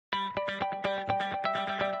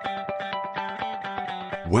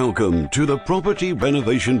Welcome to the Property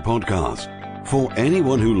Renovation Podcast. For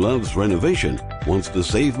anyone who loves renovation, wants to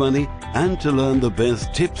save money, and to learn the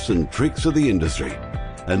best tips and tricks of the industry.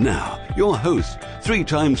 And now, your host, 3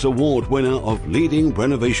 times award winner of leading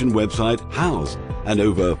renovation website Houzz, and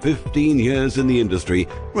over 15 years in the industry,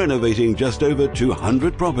 renovating just over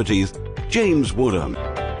 200 properties, James Woodham.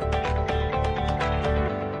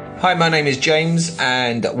 Hi, my name is James,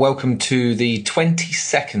 and welcome to the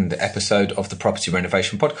 22nd episode of the Property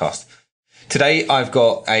Renovation Podcast. Today, I've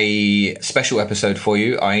got a special episode for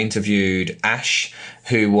you. I interviewed Ash,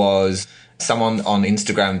 who was someone on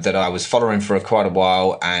Instagram that I was following for quite a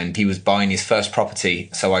while, and he was buying his first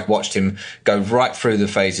property. So I watched him go right through the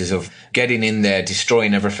phases of getting in there,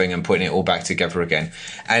 destroying everything and putting it all back together again.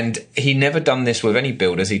 And he never done this with any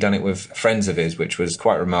builders. He'd done it with friends of his, which was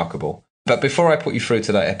quite remarkable. But before I put you through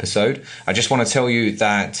to that episode, I just want to tell you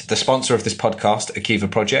that the sponsor of this podcast,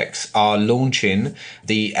 Akiva Projects, are launching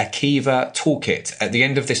the Akiva Toolkit at the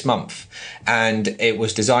end of this month. And it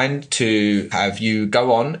was designed to have you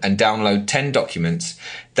go on and download 10 documents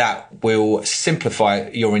that will simplify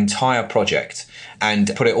your entire project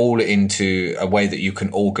and put it all into a way that you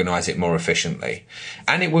can organize it more efficiently.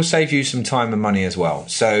 And it will save you some time and money as well.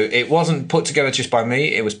 So it wasn't put together just by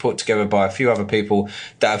me. It was put together by a few other people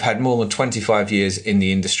that have had more than 25 years in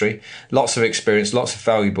the industry, lots of experience, lots of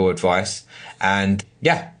valuable advice. And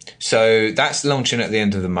yeah, so that's launching at the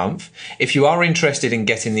end of the month. If you are interested in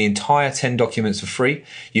getting the entire 10 documents for free,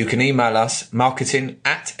 you can email us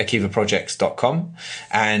marketing@akivaprojects.com,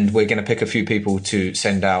 and we're going to pick a few people to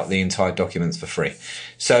send out the entire documents for free.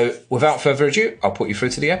 So without further ado, I'll put you through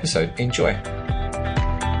to the episode. Enjoy.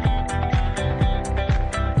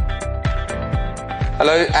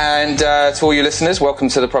 Hello, and to all you listeners, welcome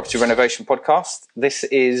to the Property Renovation Podcast. This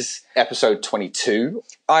is episode 22.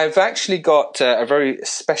 I've actually got a very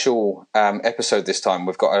special episode this time.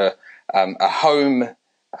 We've got a home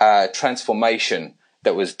transformation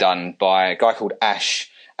that was done by a guy called Ash,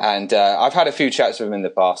 and I've had a few chats with him in the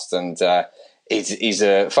past, and he's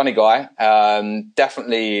a funny guy.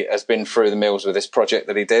 Definitely has been through the mills with this project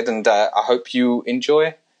that he did, and I hope you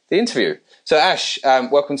enjoy the interview. So Ash,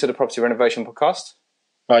 welcome to the Property Renovation Podcast.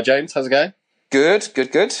 Hi James, how's it going? Good.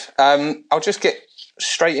 I'll just get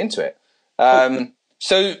straight into it.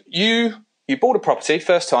 So you bought a property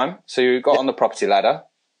first time, so you got on the property ladder,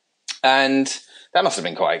 and that must have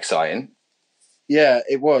been quite exciting. Yeah,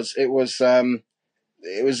 it was. It was a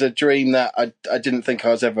dream that I didn't think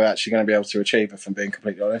I was ever actually going to be able to achieve, if I'm being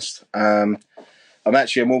completely honest. I'm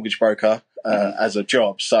actually a mortgage broker as a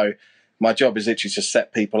job, so my job is literally to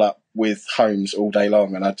set people up with homes all day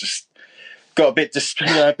long, and I just got a bit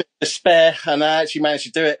despair, and I actually managed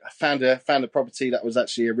to do it. I found a property that was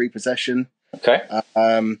actually a repossession. Okay.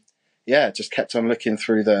 Just kept on looking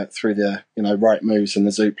through the right moves and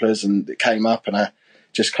the Zooplas, and it came up, and I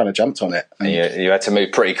just kind of jumped on it. And you had to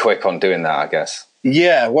move pretty quick on doing that, I guess.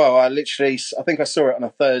 Yeah, well, I think I saw it on a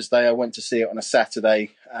Thursday. I went to see it on a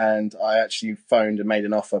Saturday, and I actually phoned and made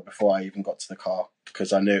an offer before I even got to the car,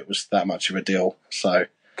 because I knew it was that much of a deal. So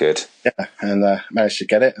good. Yeah, and managed to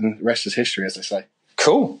get it, and the rest is history, as they say.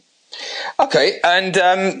 Cool. Okay, and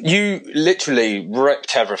you literally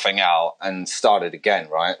ripped everything out and started again,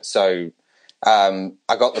 right? So I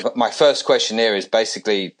got my first question here is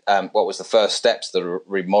basically what was the first steps of the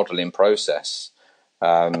remodeling process?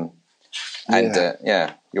 You want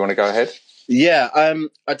to go ahead? Yeah,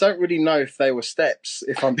 I don't really know if they were steps,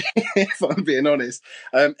 if I'm being honest.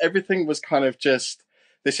 Everything was kind of just,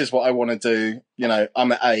 this is what I want to do.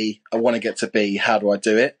 I'm at A, I want to get to B. How do I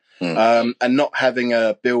do it? And not having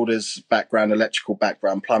a builder's background, electrical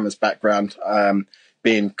background, plumber's background,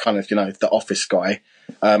 being kind of, the office guy,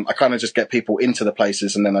 I kind of just get people into the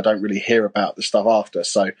places, and then I don't really hear about the stuff after.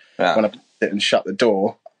 So when I sit and shut the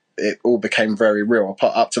door, it all became very real.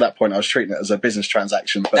 Up to that point, I was treating it as a business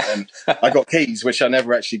transaction, but then I got keys, which I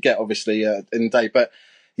never actually get, obviously, in the day. But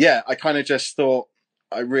yeah, I kind of just thought,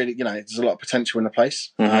 I really, there's a lot of potential in the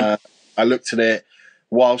place. I looked at it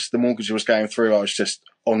whilst the mortgage was going through. I was just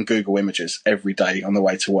on Google Images every day on the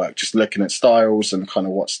way to work, just looking at styles and kind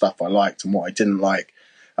of what stuff I liked and what I didn't like,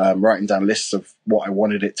 writing down lists of what I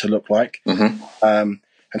wanted it to look like, and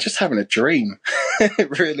just having a dream,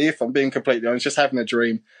 really, if I'm being completely honest, just having a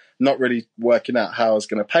dream, not really working out how I was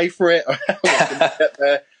going to pay for it or how I was going to get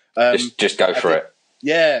there. Just go for it.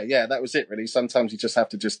 Yeah, that was it, really. Sometimes you just have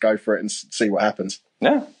to just go for it and see what happens.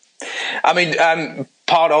 Yeah. I mean,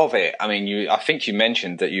 part of it, I think you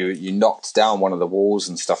mentioned that you knocked down one of the walls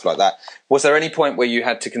and stuff like that. Was there any point where you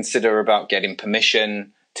had to consider about getting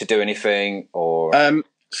permission to do anything, or?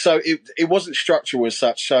 So it wasn't structural as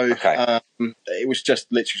such. So okay. It was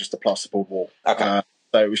just literally just a plasterboard wall. Okay.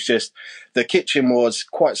 So it was just, the kitchen was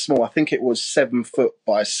quite small. I think it was 7 foot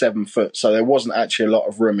by 7 foot. So there wasn't actually a lot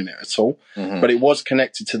of room in it at all, but it was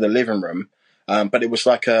connected to the living room. But it was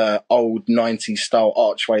like a old 90s style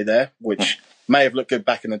archway there, which may have looked good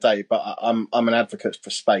back in the day, but I'm an advocate for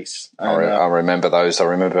space. And, I remember those. I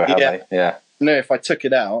remember how No, if I took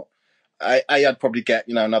it out, I'd probably get,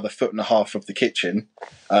 another 1.5 foot of the kitchen.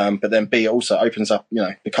 But then B, it also opens up,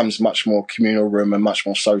 becomes much more communal room and much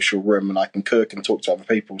more social room, and I can cook and talk to other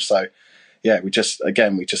people. So yeah, we just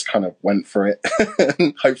kind of went for it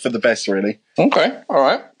and hope for the best, really. Okay. All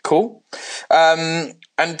right. Cool.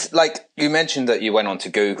 And like you mentioned that you went on to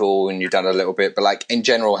Google and you've done a little bit, but like in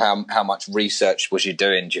general, how much research was you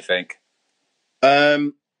doing, do you think?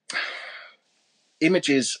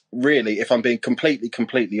 Images, really, if I'm being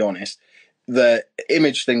completely honest, the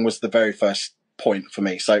image thing was the very first point for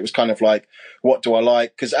me. So it was kind of like, what do I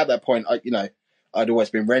like? Because at that point, I'd always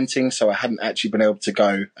been renting, so I hadn't actually been able to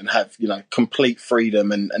go and have, complete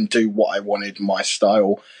freedom and do what I wanted, my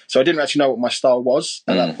style. So I didn't actually know what my style was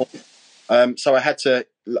at that point. So I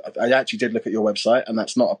actually did look at your website, and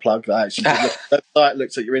that's not a plug. I actually did look at the website,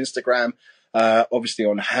 looked at your Instagram, obviously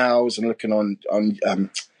on Houzz, and looking on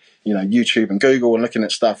YouTube and Google, and looking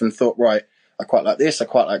at stuff, and thought, right, I quite like this, I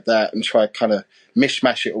quite like that, and try kind of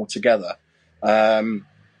mishmash it all together.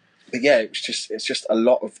 But yeah, it's just a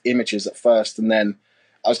lot of images at first, and then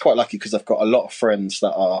I was quite lucky because I've got a lot of friends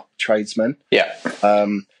that are tradesmen. Yeah.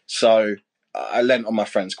 So I lent on my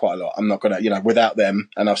friends quite a lot. I'm not gonna, without them,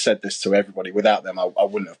 and I've said this to everybody, without them, I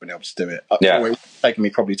wouldn't have been able to do it. Yeah. It would have taken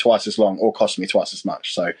me probably twice as long, or cost me twice as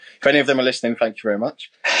much. So if any of them are listening, thank you very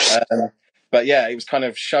much. But yeah, it was kind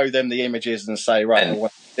of show them the images and say, right, I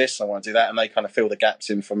want this, I want to do that, and they kind of fill the gaps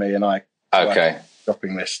in for me, and I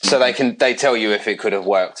shopping list. So they tell you if it could have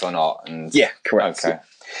worked or not. And yeah, correct. Okay.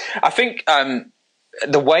 I think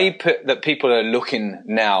the way that people are looking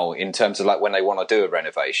now in terms of like when they want to do a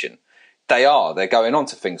renovation, they're going on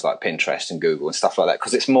to things like Pinterest and Google and stuff like that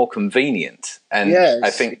because it's more convenient. And I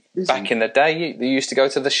think back in the day, you used to go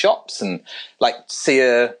to the shops and like see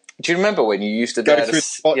do you remember when you used to go through the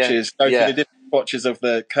swatches, through the different swatches of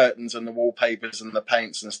the curtains and the wallpapers and the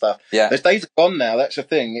paints and stuff? Yeah, those days are gone now. That's the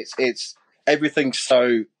thing. It's everything's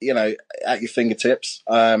so at your fingertips.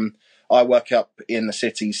 I work up in the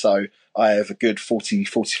city, so I have a good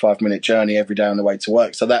 45 minute journey every day on the way to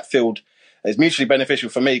work. So that is mutually beneficial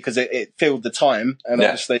for me because it filled the time, and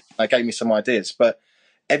obviously it gave me some ideas. But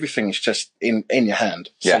everything is just in your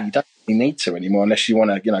hand, so you don't really need to anymore unless you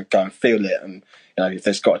want to go and feel it. And if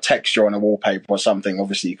there's got a texture on a wallpaper or something,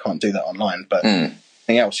 obviously you can't do that online. But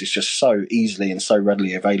everything else is just so easily and so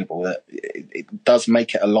readily available that it does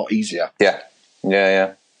make it a lot easier. Yeah.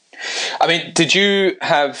 I mean, did you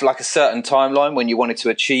have like a certain timeline when you wanted to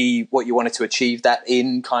achieve what you wanted to achieve that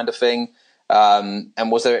in kind of thing?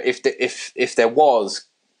 And was there, if there was,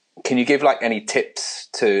 can you give like any tips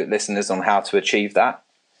to listeners on how to achieve that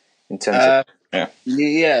in terms of?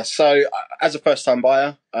 Yeah. So as a first time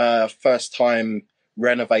buyer, first time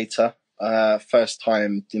renovator, first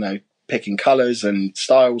time, picking colours and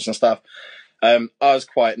styles and stuff. I was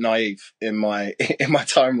quite naive in my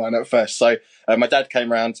timeline at first. So my dad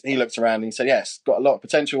came around, he looked around and he said, yes, got a lot of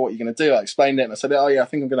potential. What are you going to do? I explained it and I said, oh yeah, I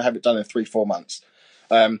think I'm going to have it done in 3-4 months,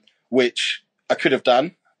 which I could have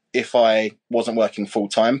done if I wasn't working full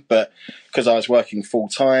time. But because I was working full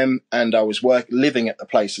time and I was living at the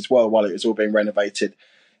place as well while it was all being renovated,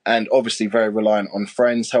 and obviously very reliant on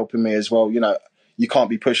friends helping me as well. You can't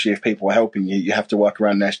be pushy if people are helping you. You have to work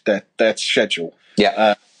around their schedule.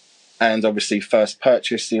 Yeah. And obviously first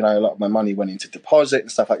purchase, a lot of my money went into deposit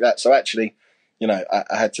and stuff like that. So actually, I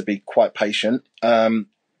had to be quite patient.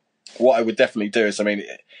 What I would definitely do is,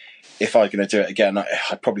 if I'm going to do it again,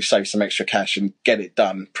 I'd probably save some extra cash and get it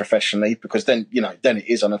done professionally, because then it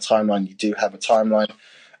is on a timeline. You do have a timeline.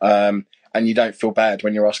 And you don't feel bad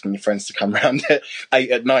when you're asking your friends to come around at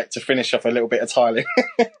 8 at night to finish off a little bit of tiling.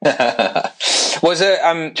 Was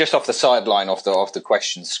it just off the sideline of the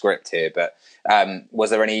question script here? But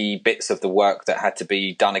was there any bits of the work that had to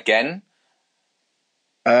be done again?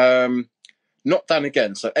 Not done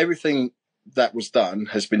again. So everything that was done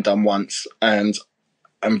has been done once, and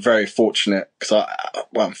I'm very fortunate because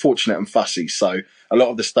I'm fortunate and fussy. So a lot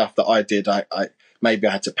of the stuff that I did, I maybe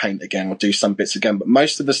I had to paint again or do some bits again, but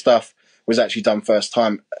most of the stuff was actually done first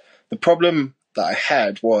time. The problem that I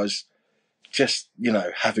had was just,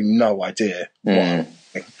 having no idea.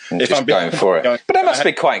 If I'm going for it. But that must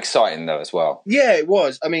be quite exciting though as well. Yeah, it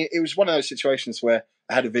was. It was one of those situations where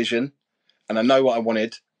I had a vision and I know what I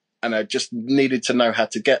wanted and I just needed to know how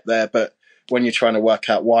to get there. But when you're trying to work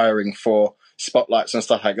out wiring for spotlights and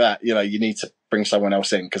stuff like that, you know, you need to bring someone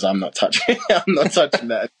else in because I'm not touching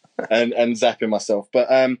that and zapping myself. But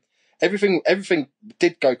everything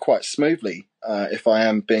did go quite smoothly, if I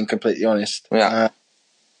am being completely honest. Yeah.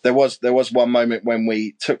 There was one moment when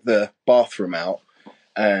we took the bathroom out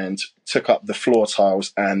and took up the floor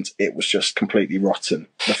tiles, and it was just completely rotten.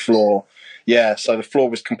 The floor, so the floor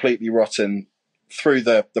was completely rotten through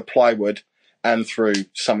the plywood and through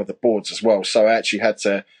some of the boards as well. So we actually had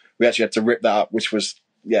to rip that up, which was,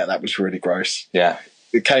 that was really gross. Yeah.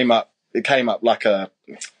 It came up like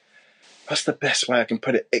what's the best way I can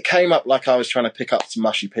put it? It came up like I was trying to pick up some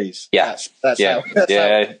mushy peas. Yeah. That's how.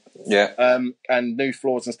 Yeah. And new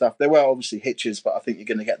floors and stuff. There were obviously hitches, but I think you're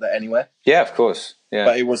going to get that anywhere. Yeah, of course. Yeah.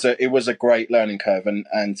 But it was a great learning curve, and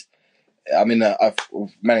I mean, I've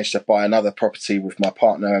managed to buy another property with my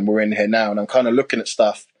partner, and we're in here now, and I'm kind of looking at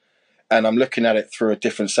stuff, and I'm looking at it through a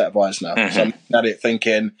different set of eyes now. So I'm looking at it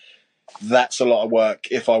thinking, that's a lot of work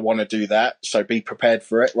if I want to do that. So be prepared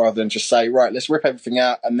for it, rather than just say, right, let's rip everything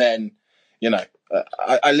out, and then,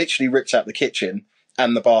 I literally ripped out the kitchen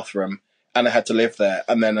and the bathroom, and I had to live there.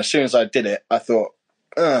 And then as soon as I did it, I thought,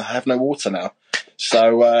 I have no water now.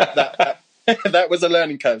 So that was a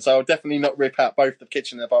learning curve. So I'll definitely not rip out both the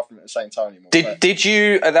kitchen and the bathroom at the same time anymore. Did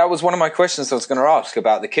you? That was one of my questions I was going to ask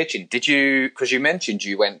about the kitchen. Did you? Because you mentioned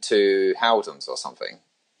you went to Howdens or something.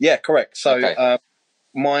 Yeah, correct. So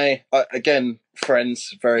my again,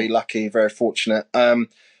 friends, very lucky, very fortunate.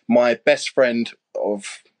 My best friend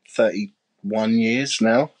of 31 years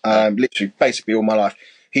now, literally basically all my life.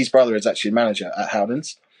 His brother is actually a manager at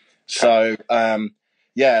Howdens. So,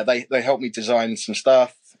 they helped me design some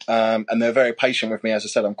stuff, and they're very patient with me. As I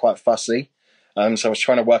said, I'm quite fussy. So I was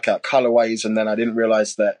trying to work out colorways, and then I didn't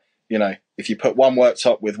realize that, if you put one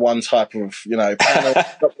worktop with one type of, panel,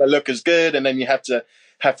 it's not going to look as good, and then you have to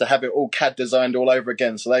have it all CAD designed all over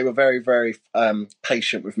again. So they were very, very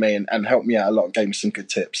patient with me and helped me out a lot and gave me some good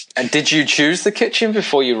tips. And did you choose the kitchen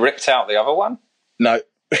before you ripped out the other one? No.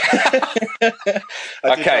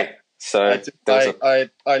 Okay. So I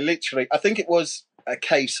literally, I think it was a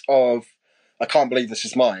case of, I can't believe this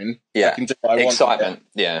is mine. Yeah. I can do what I want excitement. with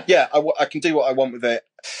it. Yeah. Yeah. I can do what I want with it.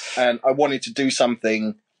 And I wanted to do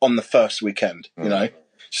something on the first weekend,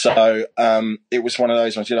 So it was one of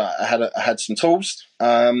those ones, I had some tools,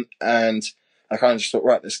 and I kind of just thought,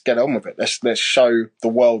 right, let's get on with it. Let's show the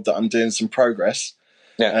world that I'm doing some progress.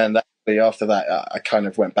 Yeah. And actually after that, I kind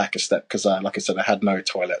of went back a step because, like I said, I had no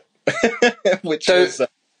toilet, which was an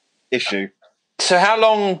issue. So how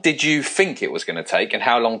long did you think it was going to take, and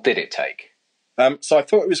how long did it take? So I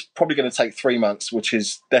thought it was probably going to take 3 months, which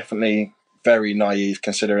is definitely very naive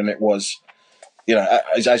considering it was,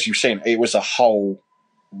 as you've seen, it was a whole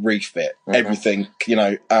refit. Everything,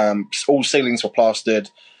 all ceilings were plastered,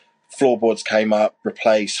 floorboards came up,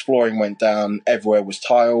 replaced, flooring went down, everywhere was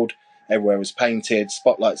tiled, everywhere was painted,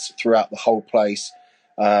 spotlights throughout the whole place,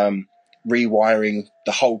 rewiring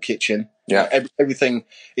the whole kitchen. Everything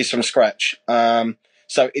is from scratch.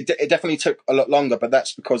 So it definitely took a lot longer, but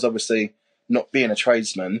that's because obviously not being a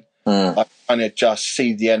tradesman, I kind of just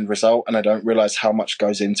see the end result and I don't realize how much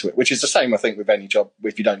goes into it, which is the same, I think, with any job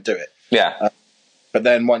if you don't do it. Yeah. But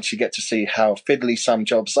then once you get to see how fiddly some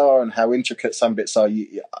jobs are and how intricate some bits are,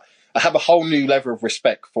 I have a whole new level of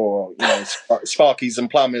respect for, sparkies and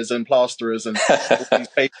plumbers and plasterers and all these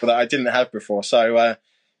people that I didn't have before. So,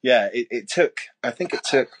 it took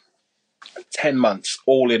 10 months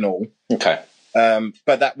all in all. Okay.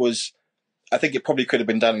 But that was, I think it probably could have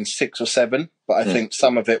been done in 6 or 7, but I think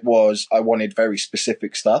some of it was I wanted very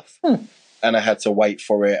specific stuff and I had to wait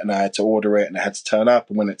for it and I had to order it and it had to turn up.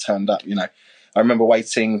 And when it turned up, I remember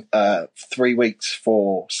waiting 3 weeks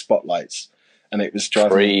for spotlights and it was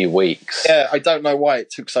driving 3 weeks. Yeah, I don't know why it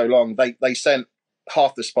took so long. They sent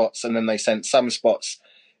half the spots and then they sent some spots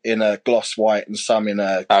in a gloss white and some in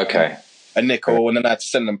a nickel, and then I had to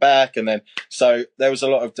send them back, and then so there was a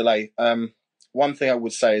lot of delay. One thing I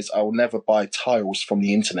would say is I will never buy tiles from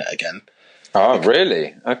the internet again. Oh,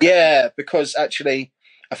 really? Okay. Yeah, because actually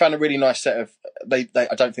I found a really nice set of they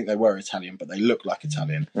I don't think they were Italian, but they look like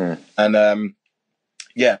Italian. And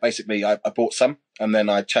basically I bought some and then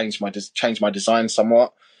I changed my design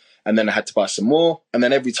somewhat, and then I had to buy some more, and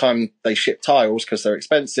then every time they ship tiles, because they're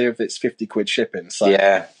expensive, it's 50 quid shipping. So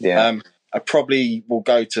I probably will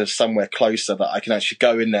go to somewhere closer that I can actually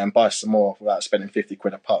go in there and buy some more without spending 50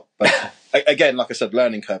 quid a pop. But again, like I said,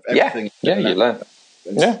 learning curve. Everything. You learn.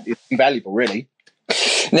 It's invaluable, really.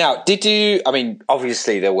 Now,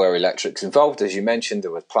 obviously there were electrics involved, as you mentioned,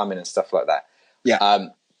 there was plumbing and stuff like that. Yeah.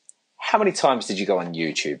 How many times did you go on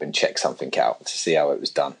YouTube and check something out to see how it was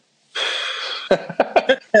done?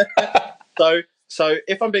 So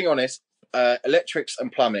if I'm being honest, Electrics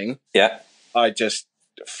and plumbing, Yeah. I just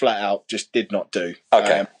flat out just did not do.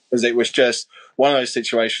 Okay. Because it was just one of those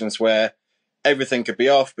situations where everything could be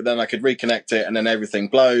off, but then I could reconnect it and then everything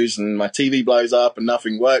blows and my TV blows up and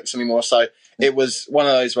nothing works anymore. So it was one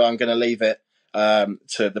of those where I'm going to leave it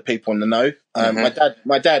to the people in the know.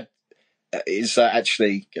 My dad is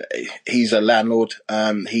actually, he's a landlord.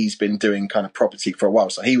 He's been doing kind of property for a while.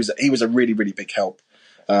 So he was a really, really big help.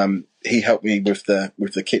 He helped me with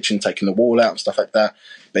the kitchen, taking the wall out and stuff like that.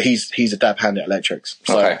 But he's a dab hand at electrics.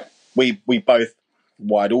 So we both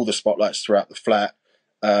wired all the spotlights throughout the flat.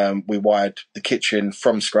 We wired the kitchen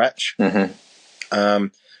from scratch.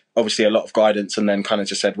 Obviously a lot of guidance, and then kind of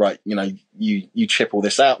just said, right, you chip all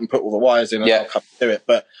this out and put all the wires in and I'll come do it.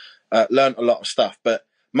 But learned a lot of stuff. But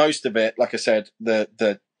most of it, like I said,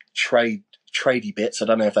 the tradey bits, I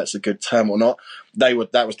don't know if that's a good term or not,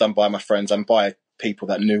 that was done by my friends and by people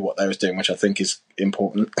that knew what they was doing, which I think is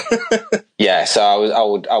important. Yeah,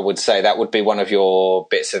 so I would say that would be one of your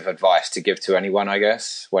bits of advice to give to anyone, I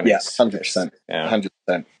guess. 100%. Yeah,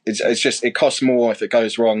 100%. It's just, it costs more if it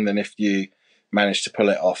goes wrong than if you manage to pull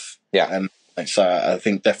it off. Yeah, and so I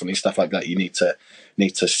think definitely stuff like that you need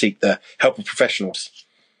to seek the help of professionals.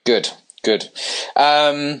 Good.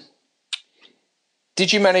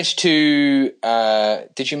 Did you manage your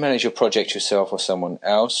project yourself or someone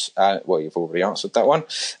else? Well, you've already answered that one.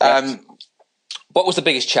 What was the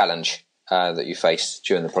biggest challenge that you faced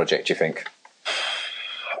during the project, do you think?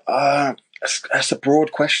 That's a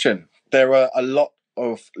broad question. There are a lot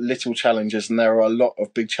of little challenges and there are a lot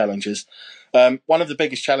of big challenges. One of the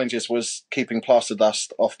biggest challenges was keeping plaster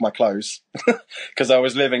dust off my clothes because I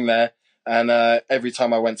was living there. And every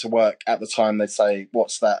time I went to work at the time, they'd say,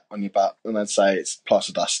 "What's that on your butt?" And I'd say, "It's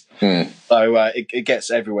plaster dust." So it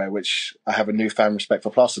gets everywhere, which I have a newfound respect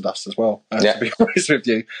for plaster dust as well, to be honest with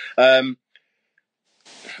you.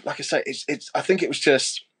 Like I say, I think it was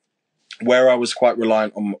just where I was quite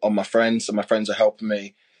reliant on my friends, and my friends are helping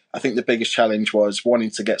me. I think the biggest challenge was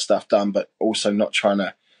wanting to get stuff done, but also not trying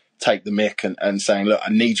to take the mick and saying, "Look,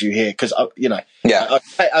 I need you here," because I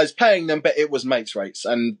was paying them, but it was mates rates,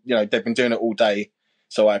 and they've been doing it all day,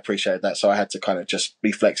 so I appreciate that. So I had to kind of just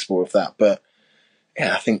be flexible with that. But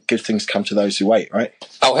yeah, I think good things come to those who wait, right?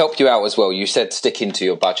 I'll help you out as well. You said sticking to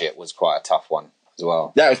your budget was quite a tough one as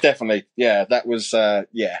well. That was definitely, that was my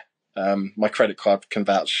credit card can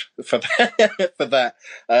vouch for that. For that.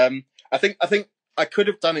 I think I could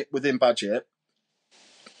have done it within budget,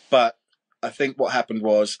 but I think what happened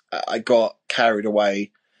was I got carried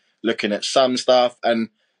away looking at some stuff and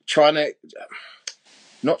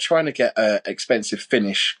not trying to get an expensive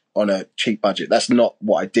finish on a cheap budget. That's not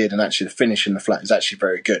what I did. And actually the finish in the flat is actually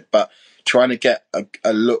very good, but trying to get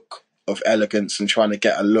a look of elegance and trying to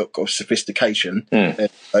get a look of sophistication, and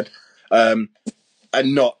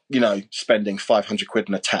not, spending 500 quid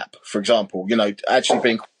on a tap, for example,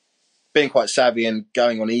 actually being quite savvy and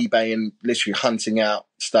going on eBay and literally hunting out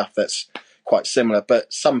stuff that's quite similar,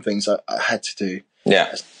 but some things I had to do.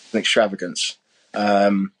 Yeah, an extravagance.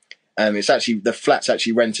 And it's actually, the flat's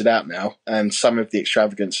actually rented out now, and some of the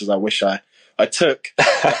extravagances I wish I took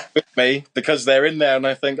with me, because they're in there and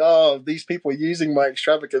I think, these people are using my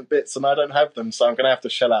extravagant bits and I don't have them, so I'm going to have to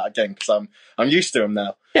shell out again because I'm used to them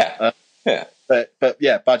now. But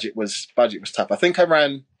yeah, budget was tough. I think I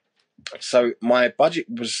ran, so my budget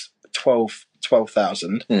was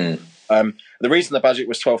 12,000. The reason the budget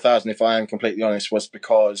was 12,000, if I am completely honest, was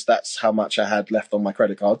because that's how much I had left on my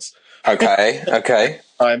credit cards. Okay.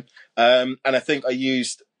 And I think I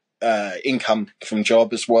used income from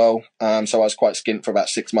job as well. So I was quite skint for about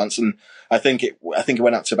 6 months, and I think it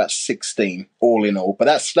went up to about 16 all in all. But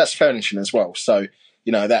that's furnishing as well. So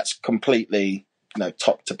that's completely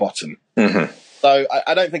top to bottom. So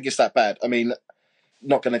I don't think it's that bad. I mean,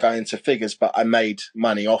 not going to go into figures, but I made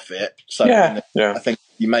money off it. So I think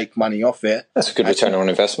you make money off it. That's a good return on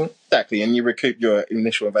investment. Exactly. And you recoup your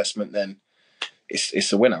initial investment, then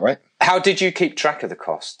it's a winner, right? How did you keep track of the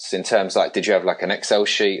costs in terms, did you have like an Excel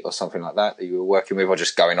sheet or something like that you were working with, or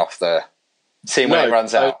just going off seeing when it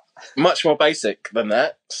runs out? Much more basic than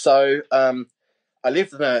that. So I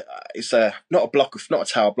lived in not a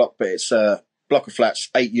tower block, but it's a block of flats,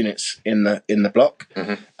 8 units in the block.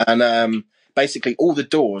 And basically all the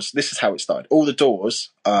doors, this is how it started, all the doors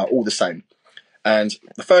are all the same. And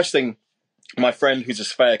the first thing, my friend who's a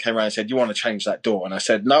surveyor came around and said, "You want to change that door?" And I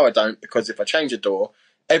said, "No, I don't, because if I change a door,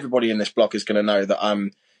 everybody in this block is going to know that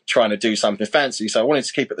I'm trying to do something fancy." So I wanted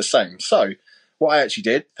to keep it the same. So what I actually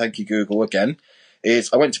did, thank you Google again, is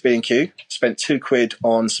I went to B&Q, spent £2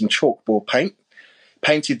 on some chalkboard paint,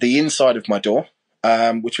 painted the inside of my door,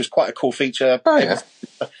 which was quite a cool feature. Oh, yeah.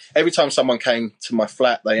 Every time someone came to my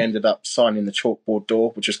flat, they ended up signing the chalkboard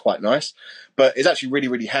door, which was quite nice. But it's actually really,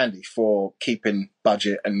 really handy for keeping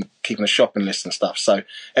budget and keeping a shopping list and stuff. So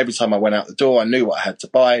every time I went out the door, I knew what I had to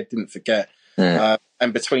buy, didn't forget.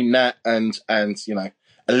 And between that and you know,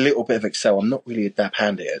 a little bit of Excel, I'm not really a dab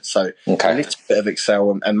hand at it. So a little bit of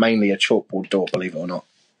Excel and mainly a chalkboard door, believe it or not.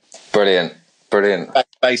 Brilliant.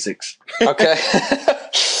 Basics. Okay.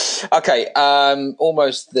 Okay,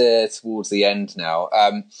 almost there towards the end now.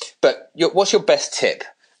 But what's your best tip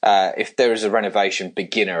if there is a renovation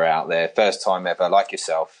beginner out there, first time ever, like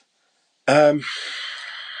yourself? There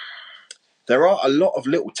are a lot of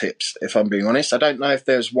little tips, if I'm being honest. I don't know if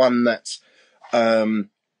there's one that's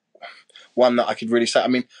one that I could really say. I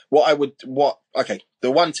mean, the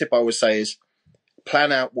one tip I would say is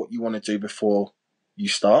plan out what you want to do before you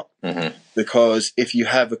start, because if you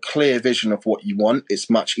have a clear vision of what you want, it's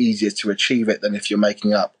much easier to achieve it than if you're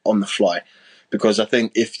making it up on the fly. Because I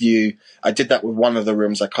think I did that with one of the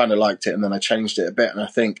rooms, I kind of liked it and then I changed it a bit, and I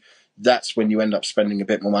think that's when you end up spending a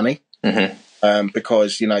bit more money,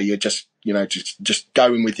 because you're just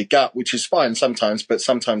going with your gut, which is fine sometimes, but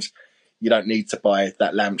sometimes you don't need to buy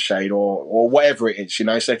that lampshade or whatever it is,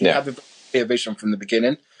 So if you have a clear vision from the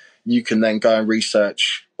beginning, you can then go and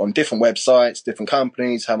research on different websites, different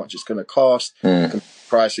companies, how much it's going to cost,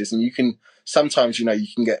 prices. And you can sometimes,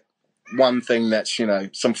 you can get one thing that's,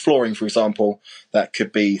 some flooring, for example, that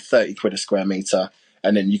could be 30 quid a square meter.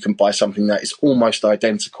 And then you can buy something that is almost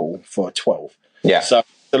identical for 12. Yeah. So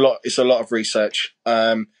it's a lot of research,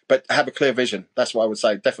 but have a clear vision. That's what I would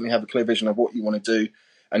say. Definitely have a clear vision of what you want to do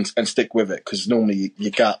and stick with it. Because normally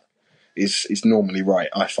your gut is normally right,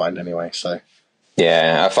 I find anyway. So.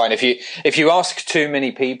 Yeah, I find if you ask too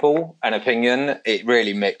many people an opinion, it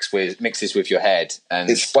really mixes with your head, and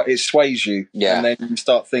it sways you. Yeah, and then you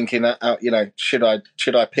start thinking, should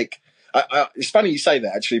I pick? It's funny you say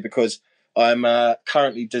that actually, because I'm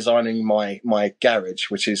currently designing my garage,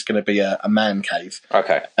 which is going to be a man cave.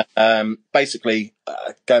 Okay. Basically,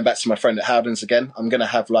 going back to my friend at Howden's again, I'm going to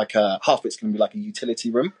have like half of it's going to be like a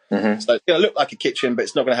utility room. So it's going to look like a kitchen, but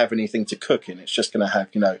it's not going to have anything to cook in. It's just going to have,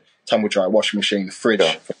 tumble dryer, washing machine,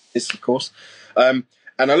 fridge, this of course. And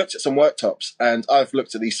I looked at some worktops, and I've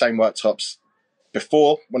looked at these same worktops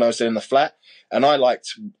before when I was doing the flat, and I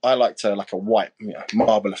liked like a white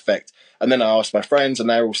marble effect. And then I asked my friends, and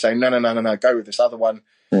they were all saying, no, go with this other one.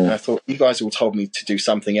 And I thought, you guys all told me to do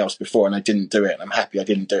something else before, and I didn't do it. And I'm happy I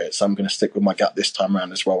didn't do it, so I'm going to stick with my gut this time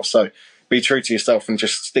around as well. So be true to yourself and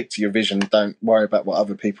just stick to your vision. Don't worry about what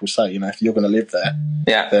other people say. If you're going to live there,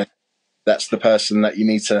 then that's the person that you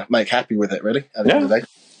need to make happy with it, really, at the end of the day.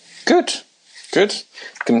 Good.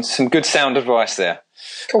 Some good sound advice there.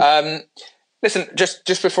 Cool. Listen,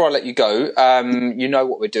 just before I let you go, you know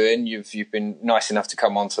what we're doing. You've been nice enough to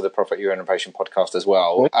come on to the Property Renovation podcast as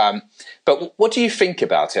well. But what do you think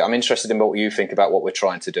about it? I'm interested in what you think about what we're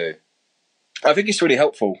trying to do. I think it's really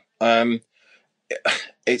helpful.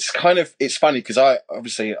 It's funny because I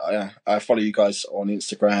follow you guys on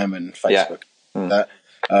Instagram and Facebook.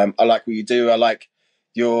 I like what you do. I like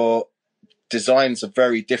your designs are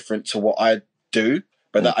very different to what I do.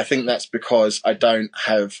 But I think that's because I don't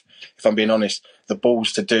have, if I'm being honest, the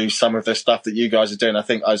balls to do some of the stuff that you guys are doing. I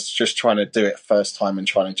think I was just trying to do it first time and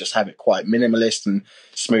trying to just have it quite minimalist and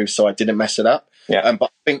smooth so I didn't mess it up. But I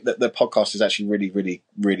think that the podcast is actually really, really,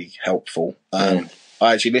 really helpful. I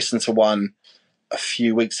actually listened to one a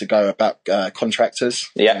few weeks ago about contractors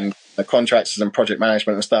and contractors and project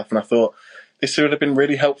management and stuff. And I thought, this would have been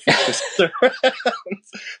really helpful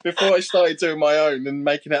before I started doing my own and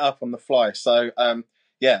making it up on the fly. So,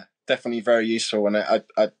 definitely very useful. And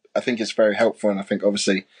I think it's very helpful. And I think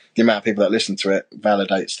obviously the amount of people that listen to it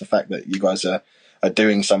validates the fact that you guys are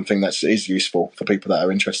doing something that is useful for people that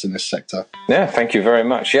are interested in this sector. Yeah, thank you very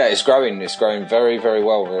much. Yeah, it's growing. It's growing very, very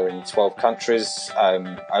well. We're in 12 countries.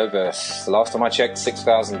 Over the last time I checked,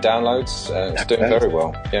 6,000 downloads. It's doing very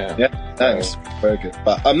well. Yeah, thanks. Very good.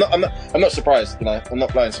 But I'm not surprised. I'm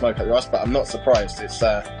not blowing smoke at your ass, but I'm not surprised.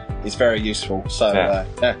 It's very useful. So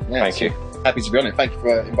thank you. Happy to be on it. Thank you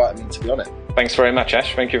for inviting me to be on it. Thanks very much,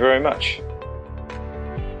 Ash. Thank you very much.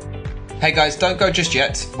 Hey guys, don't go just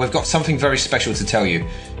yet. We've got something very special to tell you.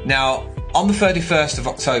 Now, on the 31st of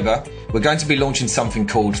October, we're going to be launching something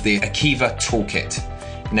called the Akiva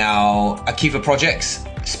Toolkit. Now, Akiva Projects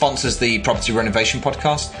sponsors the Property Renovation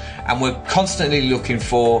podcast, and we're constantly looking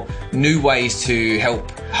for new ways to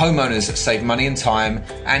help homeowners save money and time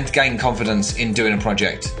and gain confidence in doing a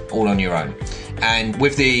project all on your own. And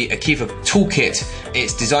with the Akiva Toolkit,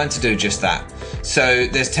 it's designed to do just that. So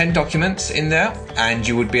there's 10 documents in there, and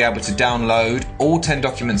you would be able to download all 10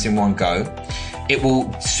 documents in one go. It will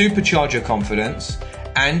supercharge your confidence,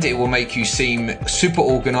 and it will make you seem super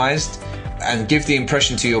organized and give the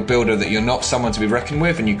impression to your builder that you're not someone to be reckoned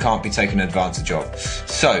with and you can't be taken advantage of.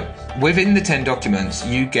 So within the 10 documents,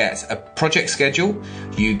 you get a project schedule,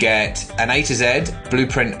 you get an A to Z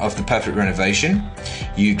blueprint of the perfect renovation,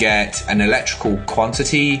 you get an electrical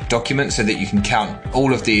quantity document so that you can count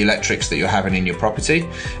all of the electrics that you're having in your property,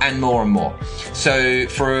 and more and more. So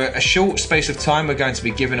for a short space of time, we're going to be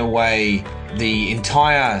giving away the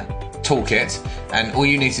entire toolkit, and all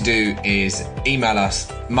you need to do is email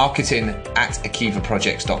us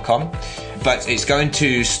marketing@akivaprojects.com. But it's going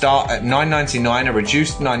to start at $9.99, a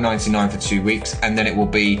reduced $9.99 for 2 weeks, and then it will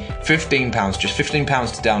be £15, just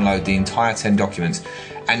 £15 to download the entire 10 documents.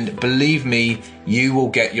 And believe me, you will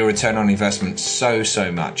get your return on investment so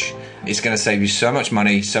much. It's going to save you so much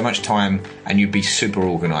money, so much time, and you'll be super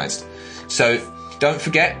organized. So don't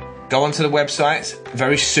forget, go onto the website.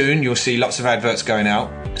 Very soon you'll see lots of adverts going out.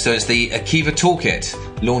 So it's the Akiva Toolkit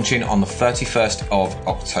launching on the 31st of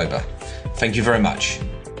October. Thank you very much.